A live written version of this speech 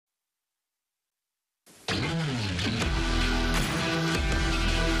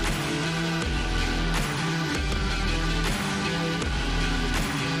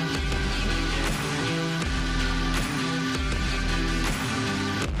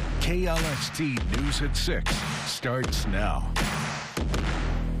KLST News at 6 starts now.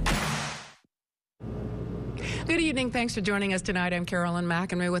 Good evening. Thanks for joining us tonight. I'm Carolyn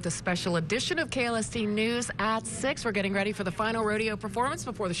McEnrue with a special edition of KLST News at 6. We're getting ready for the final rodeo performance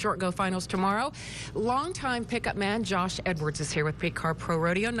before the short go finals tomorrow. Longtime pickup man Josh Edwards is here with Big Car Pro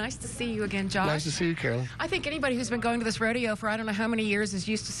Rodeo. Nice to see you again, Josh. Nice to see you, Carolyn. I think anybody who's been going to this rodeo for I don't know how many years is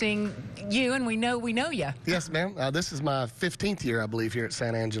used to seeing you, and we know you. Yes, ma'am. This is my 15th year, I believe, here at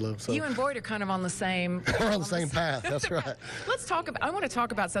San Angelo. So you and Boyd are kind of on the same. We're on the same path. That's right. Let's talk about. I want to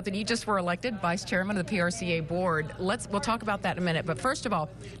talk about something. You just were elected vice chairman of the PRCA board. We'll talk about that in a minute. But first of all,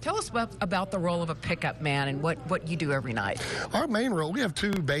 tell us about the role of a pickup man and what you do every night. Our main role, we have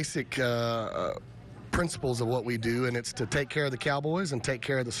two basic principles of what we do, and it's to take care of the cowboys and take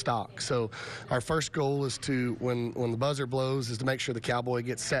care of the stock. So our first goal is to, when the buzzer blows, is to make sure the cowboy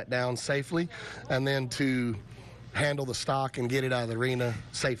gets set down safely, and then to handle the stock and get it out of the arena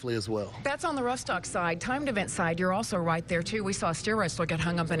safely as well. That's on the rough stock side. Timed event side, you're also right there too. We saw a steer wrestler get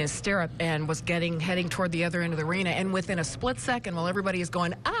hung up in his stirrup and was heading toward the other end of the arena, and within a split second while everybody is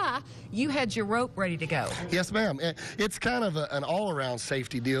going, you had your rope ready to go. Yes, ma'am. It's kind of an all-around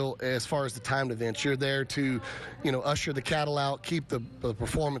safety deal as far as the timed events. You're there to, usher the cattle out, keep the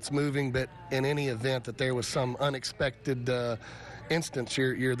performance moving, but in any event that there was some unexpected instance,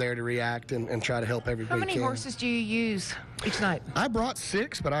 you're there to react and try to help everybody. How many horses do you use each night? I brought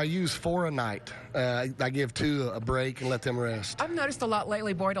 6, but I use 4 a night. I give 2 a break and let them rest. I've noticed a lot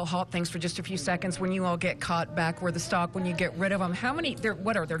lately, Boyd will halt things for just a few seconds when you all get caught back where the stock, when you get rid of them.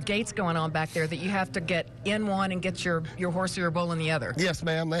 What are there gates going on back there that you have to get in one and get your horse or your bull in the other? Yes,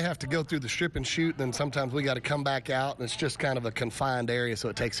 ma'am. They have to go through the strip and shoot, and then sometimes we got to come back out, and it's just kind of a confined area, so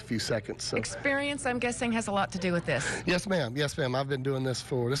it takes a few seconds. So. Experience, I'm guessing, has a lot to do with this. Yes, ma'am. Yes, ma'am. I've been doing this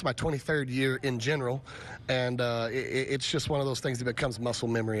is my 23rd year in general, and it's just one of those things that becomes muscle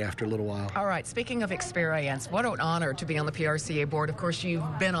memory after a little while. All right, speaking of experience, what an honor to be on the PRCA board. Of course, you've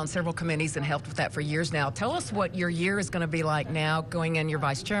been on several committees and helped with that for years now. Tell us what your year is going to be like now, going in your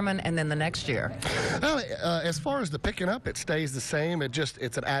vice chairman, and then the next year. Well, as far as the picking up, it stays the same.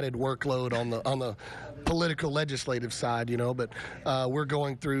 It's an added workload on the political legislative side, but we're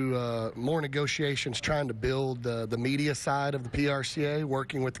going through more negotiations, trying to build the media side of the PRCA,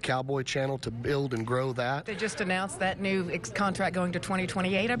 working with the Cowboy Channel to build and grow that. They just announced that new contract going to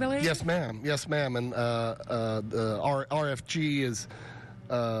 2028, I believe? Yes, ma'am. Yes, ma'am. And our RFG is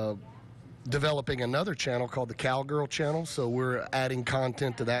developing another channel called the Cowgirl Channel, so we're adding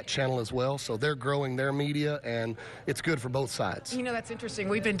content to that channel as well. So they're growing their media, and it's good for both sides. That's interesting.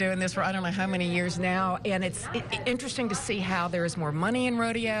 We've been doing this for I don't know how many years now, and it's interesting to see how there is more money in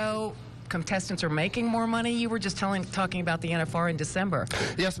rodeo. Contestants are making more money. You were just talking about the NFR in December.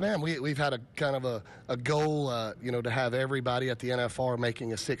 Yes, ma'am. We've had a kind of a goal, to have everybody at the NFR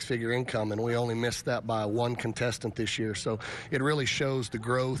making a 6-figure income, and we only missed that by 1 contestant this year. So it really shows the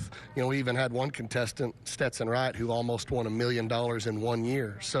growth. We even had one contestant, Stetson Wright, who almost won $1 million in 1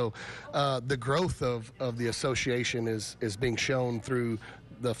 year. So the growth of the association is being shown through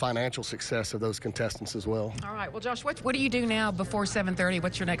the financial success of those contestants as well. All right. Well, Josh, what do you do now before 7:30?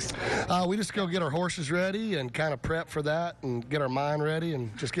 What's your next? We just go get our horses ready and kind of prep for that and get our mind ready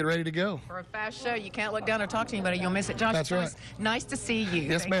and just get ready to go. For a fast show, you can't look down or talk to anybody. You'll miss it. Josh, that's right. Nice to see you.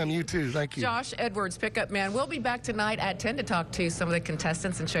 Yes, ma'am. You too. Thank you. Josh Edwards, pickup man. We'll be back tonight at 10 to talk to some of the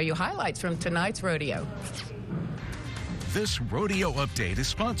contestants and show you highlights from tonight's rodeo. This rodeo update is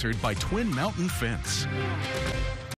sponsored by Twin Mountain Fence.